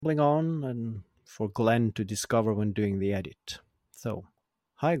on and for Glenn to discover when doing the edit. So,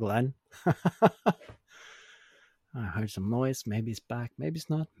 hi Glenn. I heard some noise. Maybe it's back. Maybe it's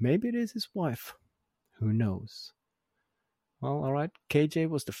not. Maybe it is his wife. Who knows? Well, all right. KJ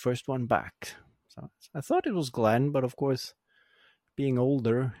was the first one back. So I thought it was Glenn, but of course, being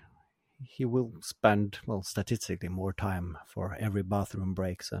older, he will spend, well, statistically more time for every bathroom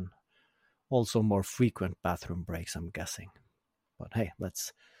breaks and also more frequent bathroom breaks, I'm guessing. But hey,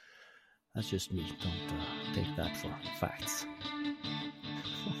 that's just me. Don't take that for facts.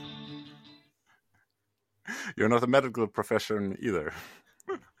 You're not a medical profession either.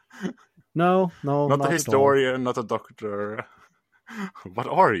 No, not a historian, not a doctor. What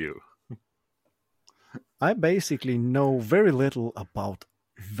are you? I basically know very little about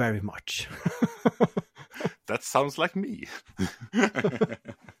very much. That sounds like me.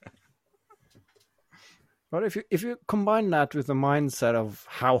 But if you combine that with the mindset of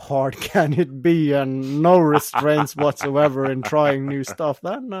how hard can it be and no restraints whatsoever in trying new stuff,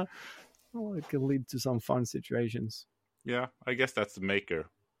 then it can lead to some fun situations. Yeah, I guess that's the maker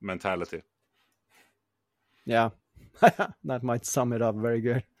mentality. Yeah, that might sum it up very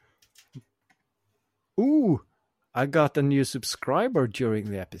good. Ooh, I got a new subscriber during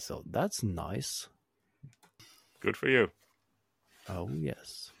the episode. That's nice. Good for you. Oh,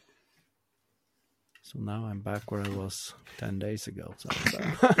 yes. So now I'm back where I was 10 days ago. So.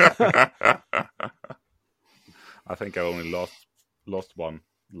 I think I only lost one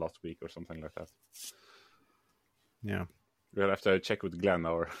last week or something like that. Yeah. We'll have to check with Glenn,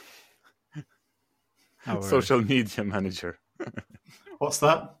 our social media manager. What's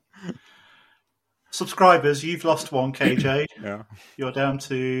that? Subscribers, you've lost one, KJ. Yeah. You're down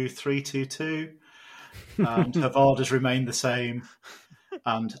to 322. And Havard has remained the same.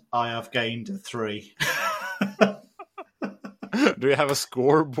 And I have gained 3. Do you have a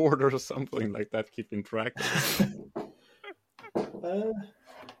scoreboard or something like that, keeping track?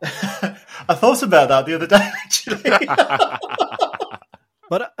 I thought about that the other day, actually.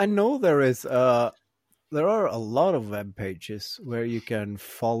 But I know there are a lot of web pages where you can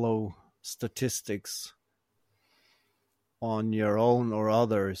follow statistics on your own or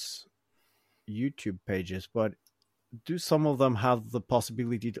others' YouTube pages, but do some of them have the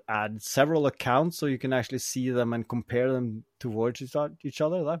possibility to add several accounts so you can actually see them and compare them towards each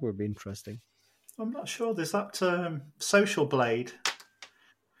other? That would be interesting. I'm not sure. There's that Social Blade.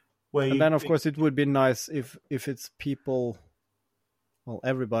 Then, of course, it would be nice if it's people, well,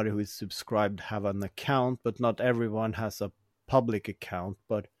 everybody who is subscribed have an account, but not everyone has a public account.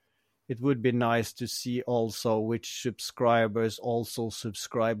 But it would be nice to see also which subscribers also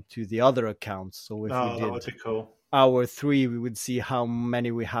subscribe to the other accounts. So if we did that would be cool. Our 3, we would see how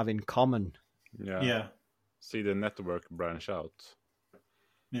many we have in common. Yeah. See the network branch out.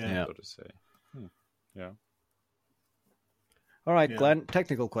 Yeah. So to say. Yeah. All right, Glenn,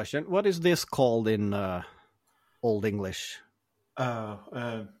 technical question. What is this called in Old English?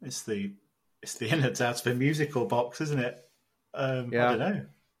 It's the in and out of a musical box, isn't it? I don't know.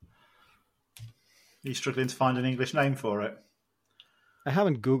 Are you struggling to find an English name for it? I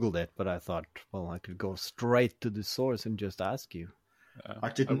haven't Googled it, but I thought, well, I could go straight to the source and just ask you. I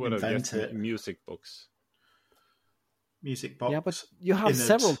didn't invent it. Music box. Music box. Yeah, but you have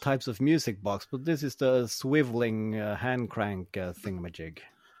several types of music box, but this is the swiveling hand crank thingamajig.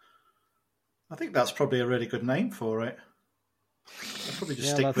 I think that's probably a really good name for it. I'll probably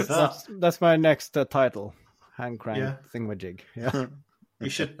just stick with that. That's my next title. Hand crank thingamajig. Yeah.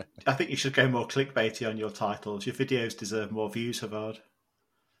 I think you should go more clickbaity on your titles. Your videos deserve more views, Havard.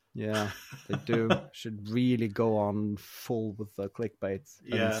 Yeah, they do. Should really go on full with the clickbait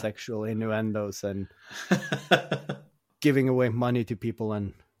and sexual innuendos and giving away money to people.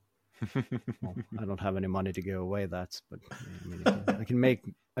 And well, I don't have any money to give away. But I mean,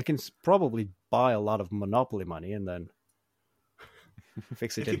 I can probably buy a lot of Monopoly money and then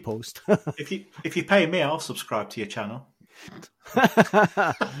fix it in post. if you pay me, I'll subscribe to your channel.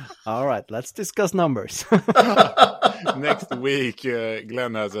 All right, let's discuss numbers. Next week,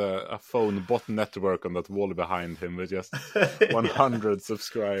 Glenn has a phone bot network on that wall behind him with just 100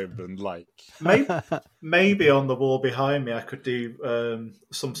 subscribe and like. Maybe on the wall behind me, I could do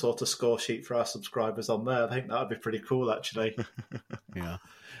some sort of score sheet for our subscribers on there. I think that would be pretty cool, actually. Yeah,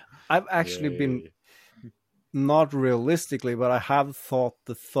 I've actually been. Not realistically, but I have thought.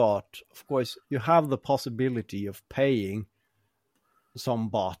 Of course, you have the possibility of paying some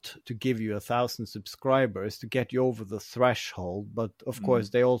bot to give you 1,000 subscribers to get you over the threshold. But of course,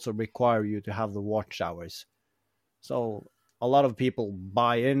 they also require you to have the watch hours. So a lot of people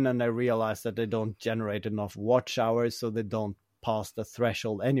buy in and they realize that they don't generate enough watch hours, so they don't past the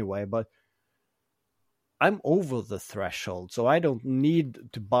threshold anyway, but I'm over the threshold, so I don't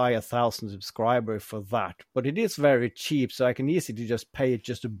need to buy 1,000 subscribers for that. But it is very cheap, so I can easily just pay it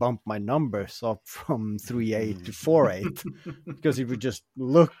just to bump my numbers up from 3.8 to 4.8 because it just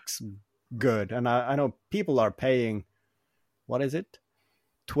looks good. And I know people are paying, what is it,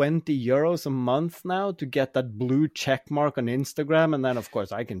 20 euros a month now to get that blue check mark on Instagram. And then, of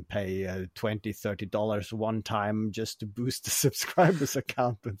course, I can pay $20-30 one time just to boost the subscribers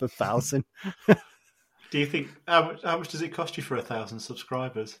account with 1,000. Do you think how much does it cost you for 1,000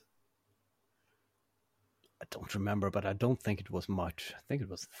 subscribers? I don't remember, but I don't think it was much. I think it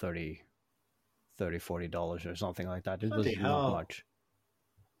was $40 or something like that. It was not much.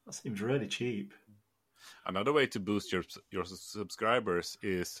 That seems really cheap. Another way to boost your subscribers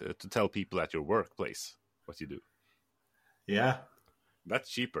is to tell people at your workplace what you do. Yeah. That's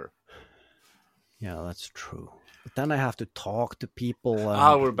cheaper. Yeah, that's true. But then I have to talk to people.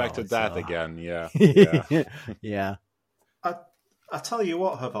 We're back to that again. Yeah. Yeah. I tell you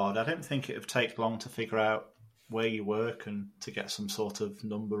what, Havard, I don't think it would take long to figure out where you work and to get some sort of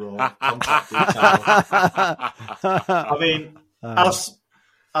number or contact detail. I mean, as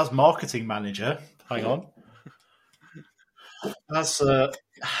marketing manager, hang on, as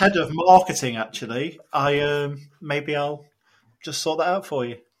head of marketing, actually, maybe I'll just sort that out for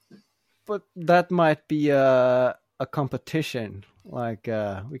you. But that might be a competition. Like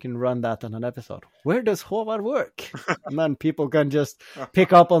we can run that on an episode. Where does Håvard work? And then people can just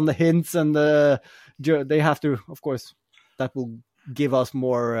pick up on the hints, and they have to, of course, that will give us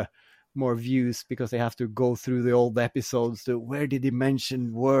more views because they have to go through the old episodes to where did he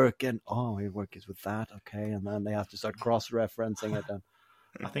mention work, and his work is with that, okay, and then they have to start cross-referencing it. And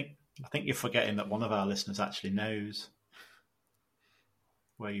I think you're forgetting that one of our listeners actually knows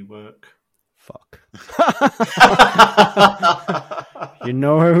where you work. Fuck. You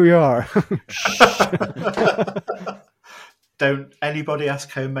know who we are. Don't anybody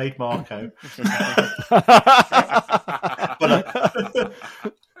ask Homemade Marco.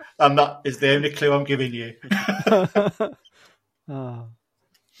 And that is the only clue I'm giving you.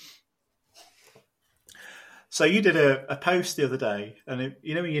 So you did a post the other day, and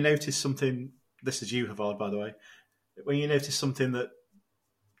when you noticed something, this is you, Havard, by the way, when you noticed something that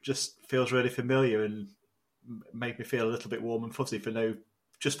just feels really familiar and made me feel a little bit warm and fuzzy for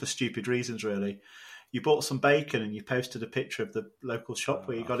stupid reasons, really. You bought some bacon and you posted a picture of the local shop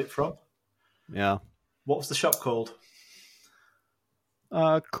where you got it from. Yeah. What was the shop called?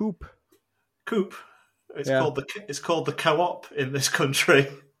 Coop. Coop. It's called the Co-op in this country.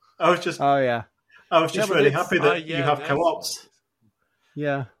 I was just really happy that you have co-ops.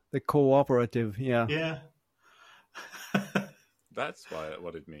 Yeah, the cooperative. Yeah. Yeah. That's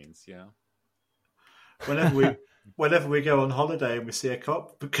what it means, yeah. Whenever we go on holiday and we see a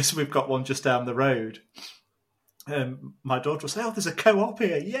co-op, because we've got one just down the road, my daughter will say, "Oh, there's a co-op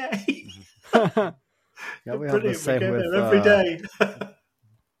here! Yay!" Yeah, we have the same we go with there every day.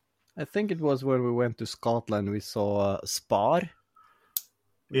 I think it was when we went to Scotland. We saw Spar,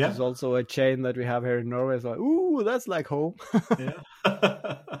 which is also a chain that we have here in Norway. It's like, ooh, that's like home. Yeah.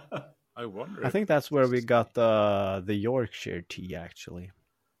 I wonder. I think that's where we got the Yorkshire tea, actually.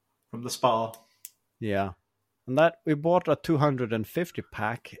 From the Spa. Yeah. And that we bought a 250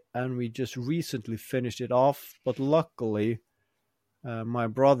 pack, and we just recently finished it off. But luckily, my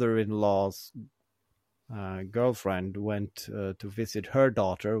brother-in-law's girlfriend went to visit her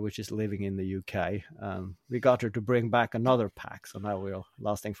daughter, which is living in the UK. We got her to bring back another pack, so now we're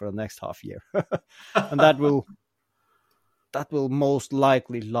lasting for the next half year. And that will most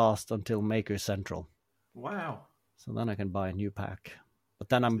likely last until Maker Central. Wow. So then I can buy a new pack. But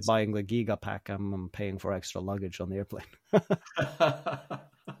then I'm buying the Giga pack. I'm paying for extra luggage on the airplane.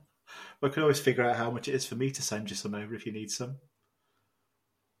 We can always figure out how much it is for me to send you some over if you need some.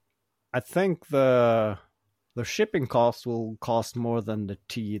 I think the shipping cost will cost more than the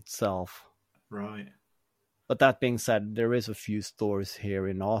tea itself. Right. But that being said, there is a few stores here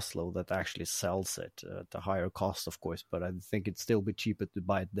in Oslo that actually sells it at a higher cost, of course. But I think it'd still be cheaper to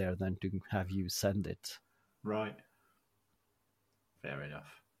buy it there than to have you send it. Right. Fair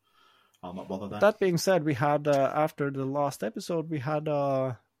enough. I'll not bother then. That being said, we had, after the last episode, we had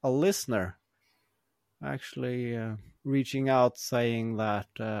a listener actually reaching out saying that,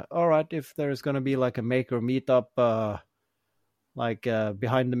 all right, if there's going to be like a maker meetup,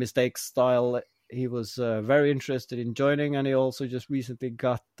 behind the mistakes style, he was very interested in joining, and he also just recently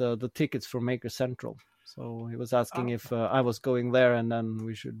got the tickets for Maker Central. So he was asking if I was going there, and then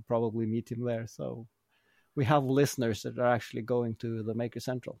we should probably meet him there. So we have listeners that are actually going to the Maker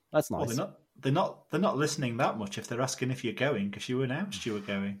Central. That's Well, nice. they're not listening that much if they're asking if you're going, because you announced you were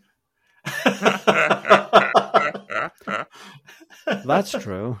going. That's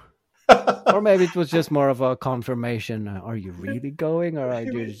true. Or maybe it was just more of a confirmation. Are you really going, or are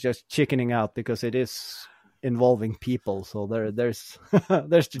you just chickening out because it is involving people? So there's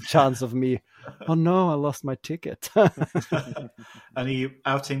there's the chance of me. Oh no, I lost my ticket. And are you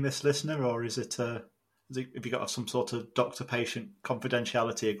outing this listener, or have you got some sort of doctor-patient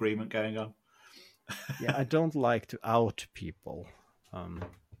confidentiality agreement going on? Yeah, I don't like to out people. But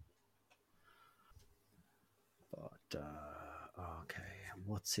okay,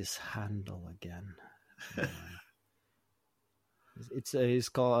 what's his handle again? His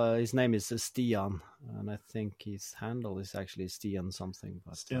name is Stian, and I think his handle is actually Stian something.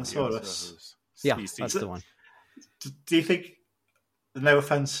 But, Stian-saurus. Yeah, that's the one. Do you think? No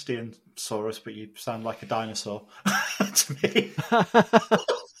offense, Stian-saurus, but you sound like a dinosaur to me.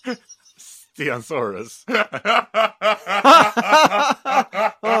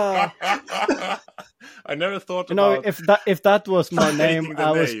 Ep.14.5. I never thought about... if that was my name,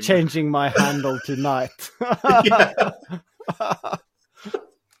 I was changing my handle tonight.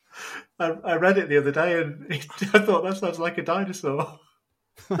 I read it the other day and I thought that sounds like a dinosaur.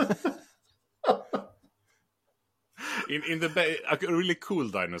 in the bay, a really cool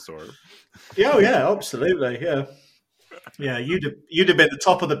dinosaur. Yeah, absolutely, yeah. Yeah, you'd have been the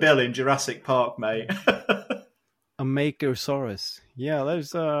top of the bill in Jurassic Park, mate. A Makersaurus. Yeah,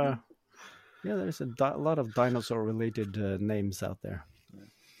 there's a lot of dinosaur-related names out there.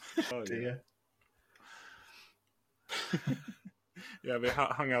 Oh, dear. Yeah, we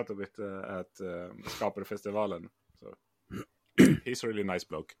hung out a bit at Skaperfestivalen. So he's a really nice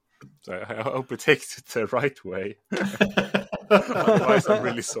bloke. So I hope he takes it the right way. Otherwise, I'm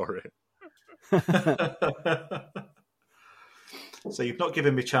really sorry. So you've not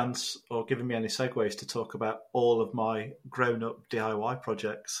given me chance or given me any segues to talk about all of my grown-up DIY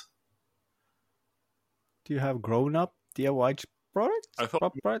projects. Do you have grown-up DIY products? I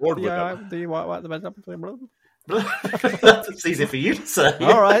thought DIY. That's easy for you to say.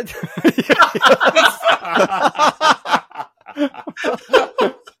 All right.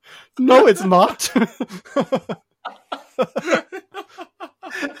 No, it's not.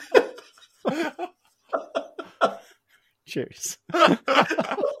 Cheers.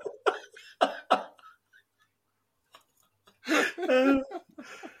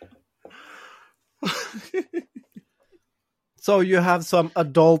 So you have some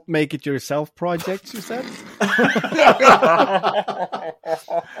adult make-it-yourself projects, you said?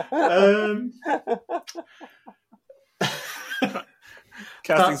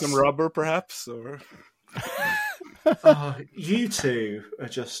 Casting some rubber, perhaps? Or you two are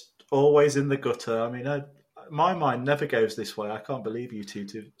just always in the gutter. I mean, my mind never goes this way. I can't believe you two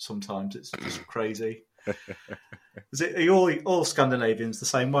do sometimes. It's just crazy. Are you all Scandinavians the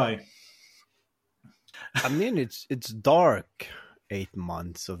same way? I mean, it's dark 8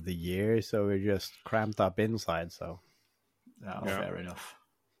 months of the year, so we're just cramped up inside. So, Fair enough.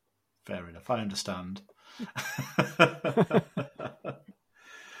 I understand.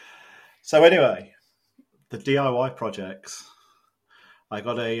 So anyway, the DIY projects. I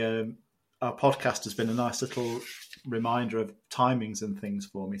got our podcast has been a nice little reminder of timings and things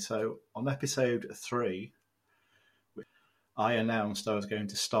for me. So on episode 3, I announced I was going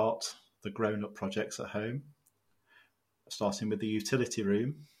to start the grown-up projects at home, starting with the utility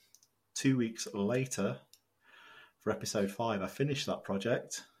room. 2 weeks later, for episode 5, I finished that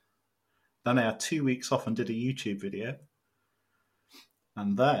project. Then I had 2 weeks off and did a YouTube video.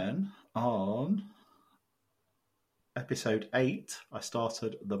 And then on episode 8, I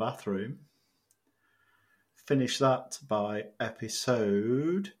started the bathroom. Finished that by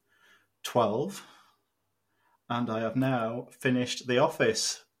episode 12. And I have now finished the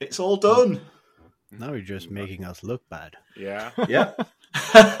office. It's all done. Now you're just making us look bad. Yeah. Yeah.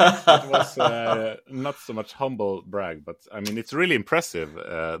 It was not so much humble brag, but I mean, it's really impressive,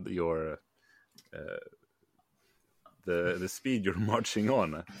 your the speed you're marching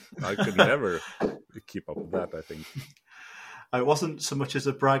on. I could never keep up with that, I think. It wasn't so much as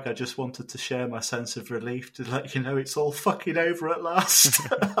a brag. I just wanted to share my sense of relief to let you know it's all fucking over at last.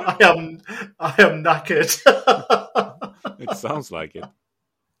 I am knackered. It sounds like it.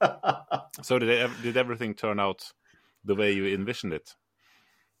 So did everything turn out the way you envisioned it?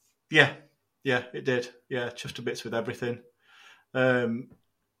 Yeah, it did. Yeah, just a bits with everything. And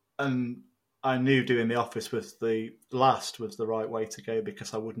I knew doing the office was the right way to go,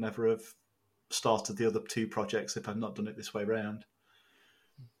 because I would never have started the other 2 projects if I'd not done it this way round.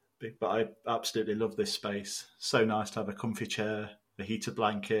 But I absolutely love this space. So nice to have a comfy chair, a heated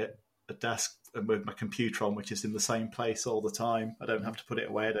blanket, a desk, and with my computer on, which is in the same place all the time. I don't have to put it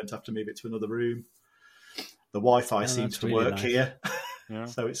away. I don't have to move it to another room. The Wi-Fi seems to really work nice. here, Yeah.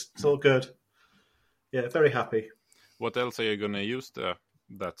 so it's all good. Yeah, very happy. What else are you going to use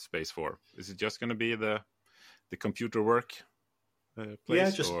that space for? Is it just going to be the computer work place? Yeah,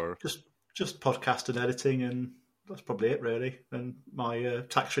 just podcast and editing, and that's probably it, really. And my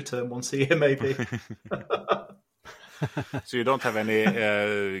tax return once a year, maybe. So you don't have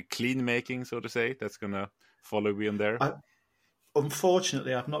any clean making, so to say, that's going to follow you in there?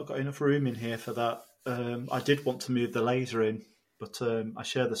 Unfortunately, I've not got enough room in here for that. I did want to move the laser in, but I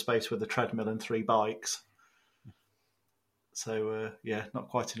share the space with a treadmill and 3 bikes. So, not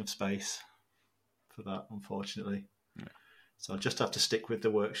quite enough space for that, unfortunately. Yeah. So I'll just have to stick with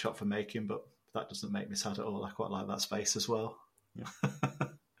the workshop for making, but that doesn't make me sad at all. I quite like that space as well. Yeah.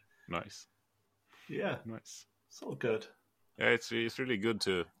 Nice. Yeah. Nice. It's all good. Yeah, it's really good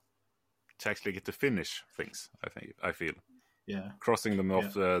to actually get to finish things, I feel. Yeah. Crossing them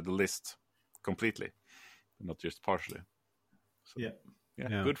off the list completely, not just partially. So,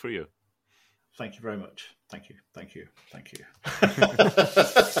 yeah, good for you. Thank you very much. Thank you.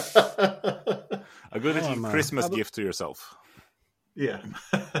 A good little Christmas gift to yourself. Yeah.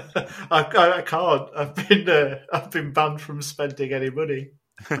 I can't. I've been banned from spending any money.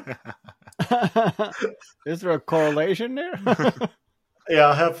 Is there a correlation there? Yeah,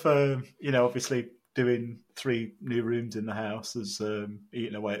 I have. Obviously, doing 3 new rooms in the house has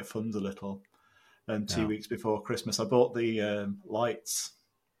eaten away at funds a little. And 2 weeks before Christmas, I bought the lights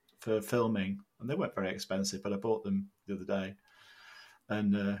for filming, and they weren't very expensive, but I bought them the other day,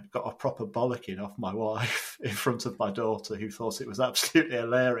 and got a proper bollocking off my wife in front of my daughter, who thought it was absolutely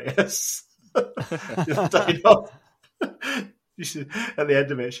hilarious. The other day, at the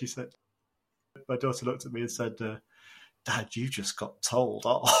end of it, she said, my daughter looked at me and said, "Dad, you just got told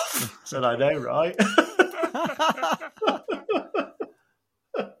off." I said, "I know, right?"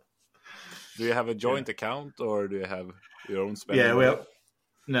 Do you have a joint account, or do you have your own spending?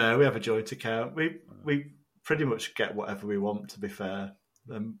 Yeah, we have a joint account. We pretty much get whatever we want, to be fair.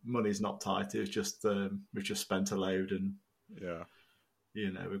 Money's not tight. It's just we've just spent a load, and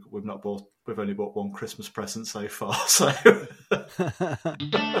we've only bought 1 Christmas present so far. So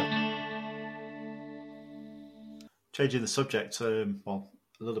changing the subject, a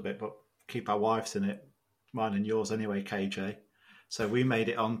little bit, but keep our wives in it. Mine and yours anyway, KJ. So we made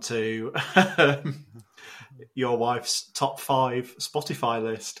it onto your wife's top 5 Spotify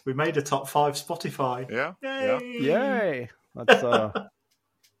list. We made a top 5 Spotify. Yeah. Yay! That's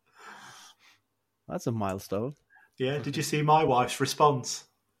a milestone. Yeah. Did you see my wife's response?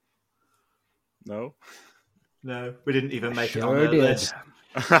 No, we didn't even make it on her list.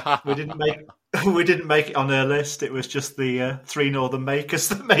 We didn't make it on her list. It was just the 3 Northern Makers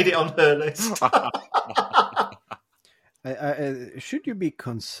that made it on her list. Should you be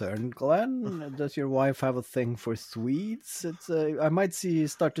concerned, Glenn? Does your wife have a thing for Swedes? I might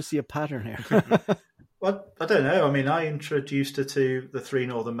start to see a pattern here. Well, I don't know. I mean, I introduced her to the 3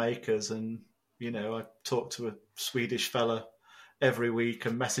 Northern Makers, and I talk to a Swedish fella every week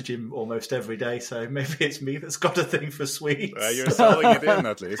and message him almost every day. So maybe it's me that's got a thing for Swedes. You're selling it in,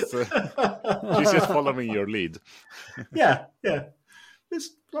 at least. She's just following your lead. Yeah.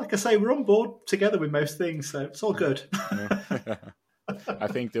 It's like I say, we're on board together with most things, so it's all good. I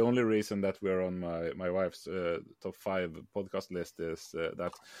think the only reason that we're on my wife's top 5 podcast list is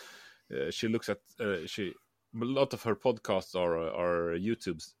that she looks at a lot of her podcasts are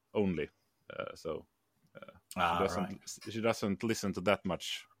YouTube's only, so she doesn't listen to that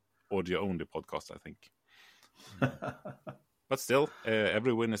much audio only podcast, I think. But still,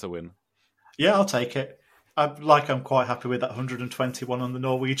 every win is a win. Yeah, I'll take it. I'm quite happy with that 121 on the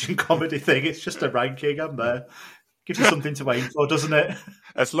Norwegian comedy thing. It's just a ranking. I'm there. Gives you something to aim for, doesn't it?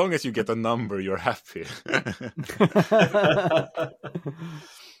 As long as you get a number, you're happy.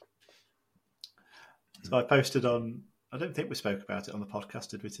 So I posted on, I don't think we spoke about it on the podcast,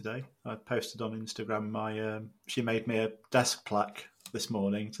 did we, today? I posted on Instagram she made me a desk plaque this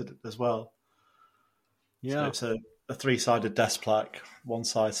morning as well. Yeah. So it's a 3-sided desk plaque. One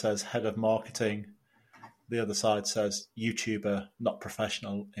side says head of marketing. The other side says YouTuber, not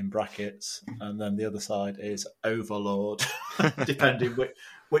professional, in brackets. And then the other side is Overlord, depending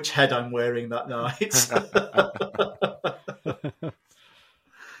which head I'm wearing that night.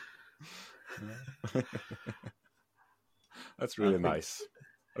 That's really nice.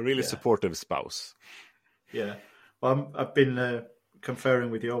 A really supportive spouse. Yeah. Well, I've been conferring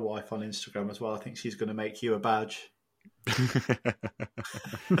with your wife on Instagram as well. I think she's going to make you a badge. I'm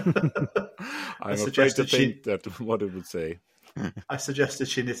afraid to suggested think that what it would say. I suggested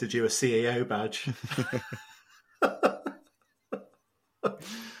she knitted you a CEO badge.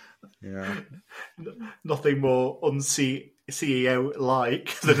 Yeah. Nothing more un-CEO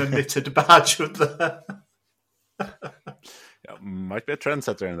like than a knitted badge with the... Yeah, might be a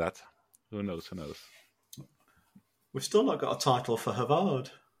trendsetter in that. Who knows? Who knows? We've still not got a title for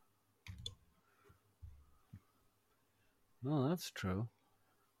Havard. No, that's true.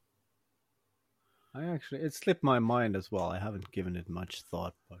 It slipped my mind as well. I haven't given it much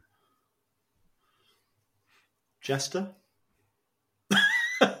thought, but Jester?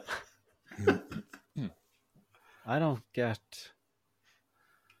 I don't get.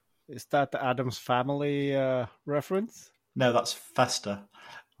 Is that the Addams Family reference? No, that's Festa.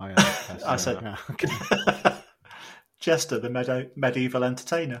 Oh yeah, that's I said yeah, okay. Jester, the medieval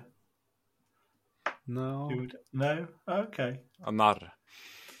entertainer. No. No? Okay. A narr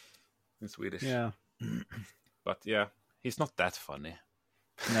in Swedish. Yeah. But yeah, he's not that funny.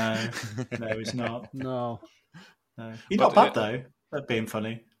 No, he's not. No. No. He's not bad, though, at being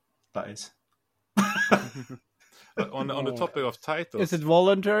funny. That is. On the topic of titles... Is it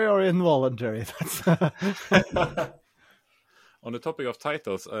voluntary or involuntary? That's On the topic of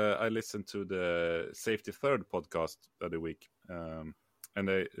titles, I listened to the Safety Third podcast the other week, and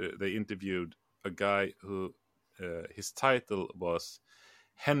they interviewed a guy who his title was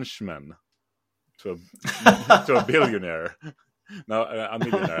henchman to a billionaire. Now a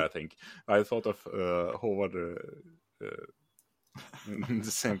millionaire, I think. I thought of Howard, the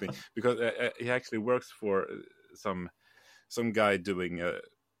same thing, because he actually works for some guy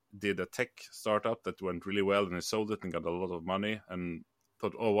did a tech startup that went really well, and he sold it and got a lot of money, and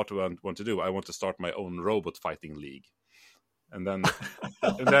thought, oh, what do I want to do? I want to start my own robot fighting league. And then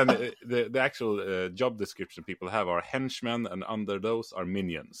the actual job description people have are henchmen, and under those are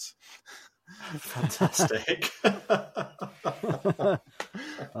minions. Fantastic.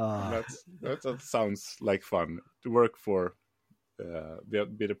 That sounds like fun to work for.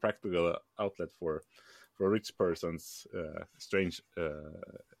 Be the practical outlet for a rich person's strange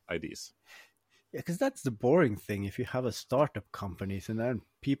ideas. Yeah, because that's the boring thing. If you have a startup companies, and then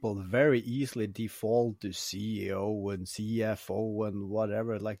people very easily default to CEO and CFO and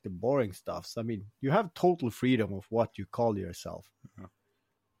whatever, like the boring stuff. So, I mean, you have total freedom of what you call yourself. Yeah.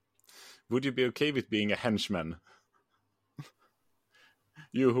 Would you be okay with being a henchman?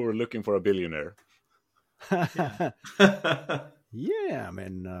 You who are looking for a billionaire. Yeah, I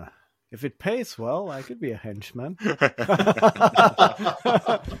mean, if it pays well, I could be a henchman.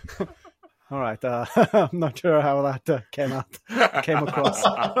 All right, I'm not sure how that came across.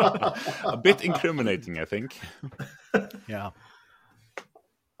 A bit incriminating, I think. Yeah.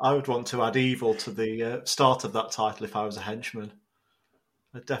 I would want to add evil to the start of that title if I was a henchman.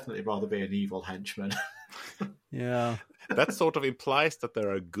 I'd definitely rather be an evil henchman. Yeah. That sort of implies that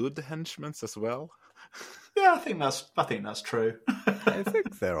there are good henchmen as well. Yeah, I think that's true. I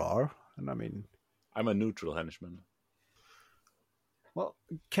think there are. And I mean, I'm a neutral henchman. Well,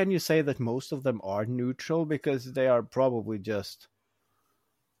 can you say that most of them are neutral? Because they are probably just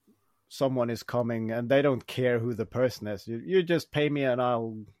someone is coming and they don't care who the person is. You just pay me and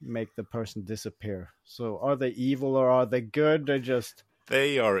I'll make the person disappear. So are they evil or are they good?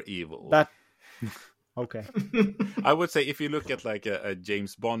 They are evil. Okay. I would say if you look at like a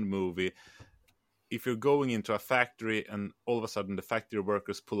James Bond movie, if you're going into a factory and all of a sudden the factory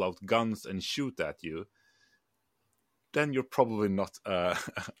workers pull out guns and shoot at you, then you're probably not a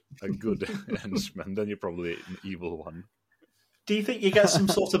good henchman. Then you're probably an evil one. Do you think you get some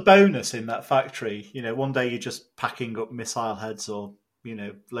sort of bonus in that factory? You know, one day you're just packing up missile heads or, you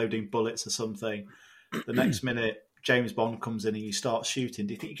know, loading bullets or something. The next minute, James Bond comes in and you start shooting.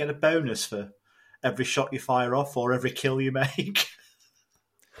 Do you think you get a bonus for every shot you fire off or every kill you make?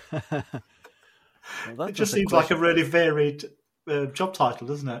 Well, it just seems like a really varied job title,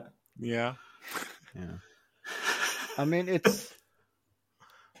 doesn't it? Yeah. Yeah. I mean,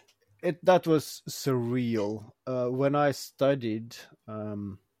 that was surreal. When I studied,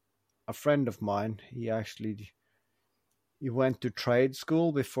 a friend of mine, he went to trade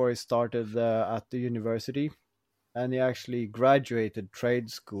school before he started at the university, and he actually graduated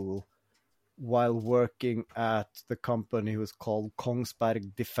trade school while working at the company was called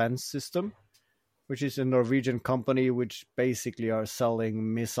Kongsberg Defense System, which is a Norwegian company which basically are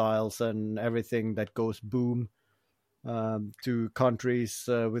selling missiles and everything that goes boom to countries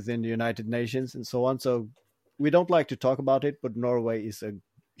within the United Nations and so on. So we don't like to talk about it, but Norway is a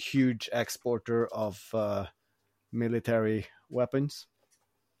huge exporter of military weapons.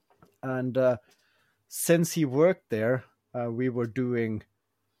 And since he worked there, we were doing.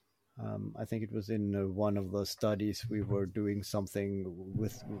 I think it was in one of the studies we were doing something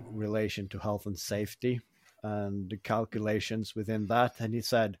with relation to health and safety and the calculations within that. And he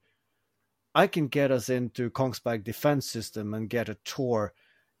said, I can get us into Kongsberg Defense System and get a tour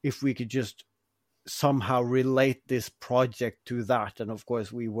if we could just somehow relate this project to that. And of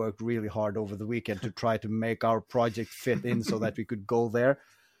course, we worked really hard over the weekend to try to make our project fit in so that we could go there.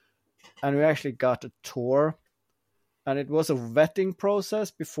 And we actually got a tour. And it was a vetting process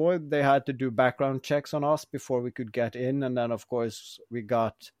before. They had to do background checks on us before we could get in. And then, of course, we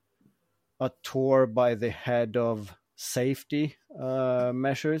got a tour by the head of safety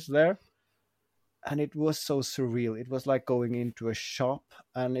measures there. And it was so surreal. It was like going into a shop.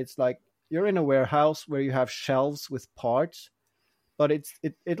 And it's like you're in a warehouse where you have shelves with parts. But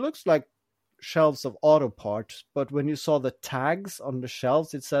it looks like shelves of auto parts. But when you saw the tags on the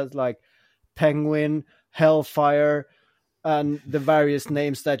shelves, it says like Penguin, Hellfire, and the various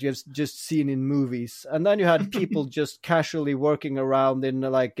names that you've just seen in movies. And then you had people just casually working around in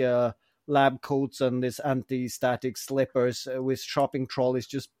like lab coats and this anti-static slippers with shopping trolleys,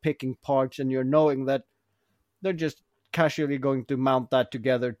 just picking parts, and you're knowing that they're just casually going to mount that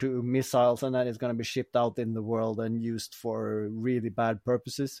together to missiles, and then it's going to be shipped out in the world and used for really bad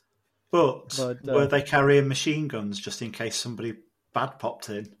purposes. But were they carrying machine guns just in case somebody bad popped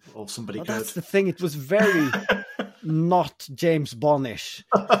in or somebody good? That's the thing. It was very not James Bondish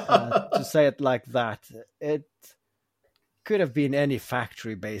to say it like that. It could have been any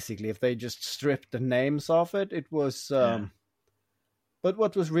factory, basically, if they just stripped the names off it. It was... But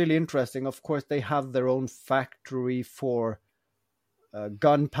what was really interesting, of course, they have their own factory for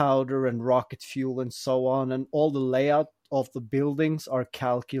gunpowder and rocket fuel and so on, and all the layout of the buildings are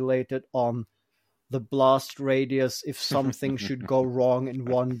calculated on the blast radius if something should go wrong in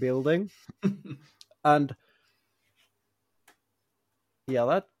one building. And yeah,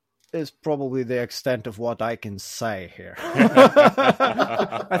 that is probably the extent of what I can say here.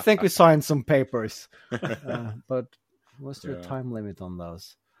 I think we signed some papers, but what's there a time limit on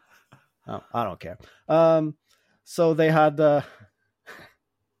those? Oh, I don't care. So they had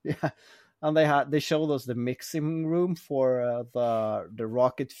and they showed us the mixing room for the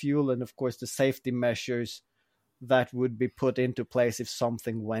rocket fuel, and of course the safety measures that would be put into place if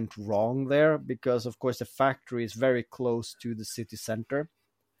something went wrong there, because of course the factory is very close to the city center.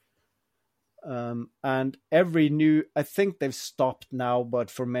 And I think they've stopped now, but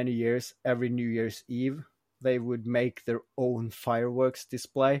for many years, every New Year's Eve, they would make their own fireworks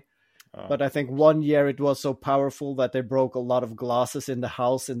display. But I think one year it was so powerful that they broke a lot of glasses in the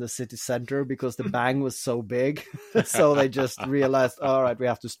house in the city center because the bang was so big. So they just realized, all right, we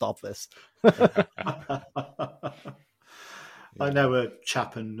have to stop this. I know a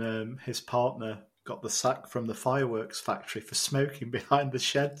chap and his partner got the sack from the fireworks factory for smoking behind the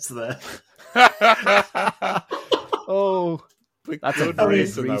sheds there. Oh, that's a great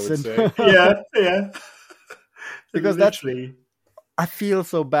reason. I would say. Yeah. Because literally, I feel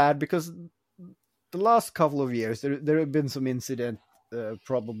so bad because the last couple of years there have been some incident,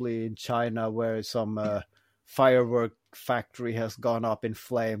 probably in China, where some firework factory has gone up in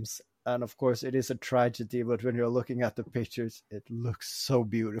flames. And of course, it is a tragedy, but when you're looking at the pictures, it looks so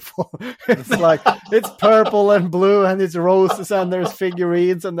beautiful. It's like, it's purple and blue, and it's roses, and there's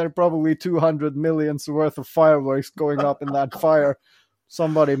figurines, and there are probably 200 millions worth of fireworks going up in that fire.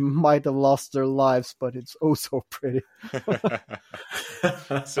 Somebody might have lost their lives, but it's oh so pretty.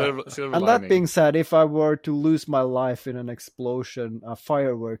 Silver and that being said, if I were to lose my life in an explosion, a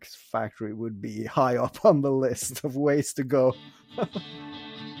fireworks factory would be high up on the list of ways to go.